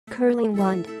Curling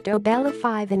Wand, Dobella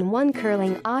 5-in-1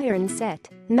 Curling Iron Set,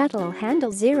 Metal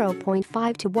Handle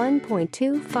 0.5 to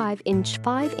 1.25 inch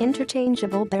 5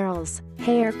 Interchangeable Barrels,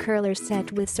 Hair Curler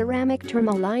Set with Ceramic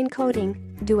Tourmaline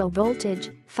Coating, Dual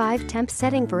Voltage, 5 Temp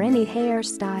Setting for any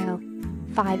hairstyle.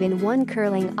 5-in-1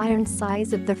 Curling Iron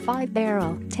Size of the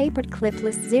 5-barrel, Tapered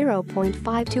Clipless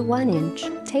 0.5 to 1 inch,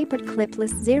 Tapered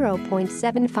Clipless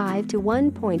 0.75 to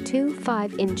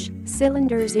 1.25 inch,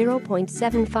 Cylinder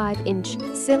 0.75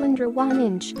 inch, Cylinder 1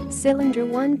 inch, Cylinder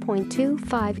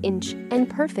 1.25 inch, and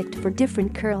perfect for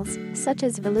different curls, such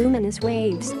as voluminous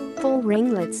waves, full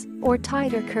ringlets, or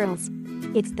tighter curls.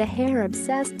 It's the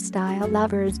hair-obsessed style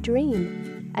lover's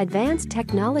dream. Advanced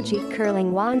technology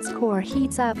curling wand's core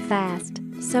heats up fast,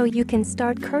 so you can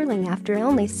start curling after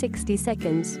only 60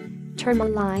 seconds.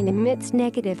 Tourmaline emits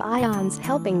negative ions,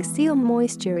 helping seal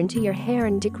moisture into your hair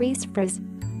and decrease frizz.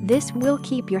 This will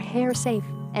keep your hair safe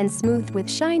and smooth with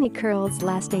shiny curls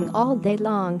lasting all day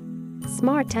long.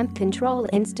 Smart Temp Control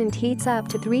Instant heats up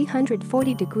to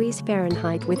 340 degrees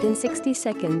Fahrenheit within 60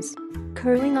 seconds.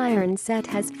 Curling Iron Set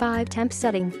has 5 temp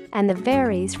setting and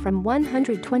varies from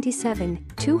 127,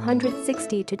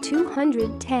 260 to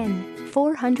 210,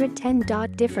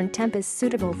 410. Different temp is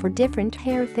suitable for different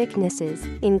hair thicknesses,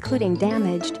 including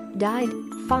damaged, dyed,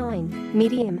 fine,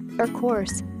 medium, or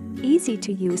coarse. Easy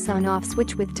to use on-off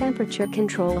switch with temperature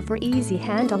control for easy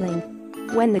handling.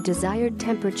 When the desired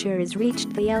temperature is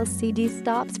reached, the LCD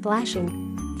stops flashing.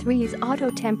 3's auto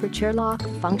temperature lock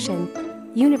function.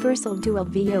 Universal dual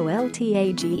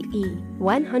VOLTAGE,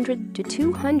 100 to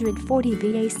 240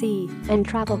 VAC, and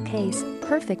travel case,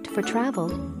 perfect for travel.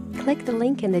 Click the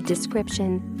link in the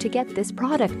description to get this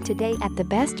product today at the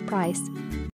best price.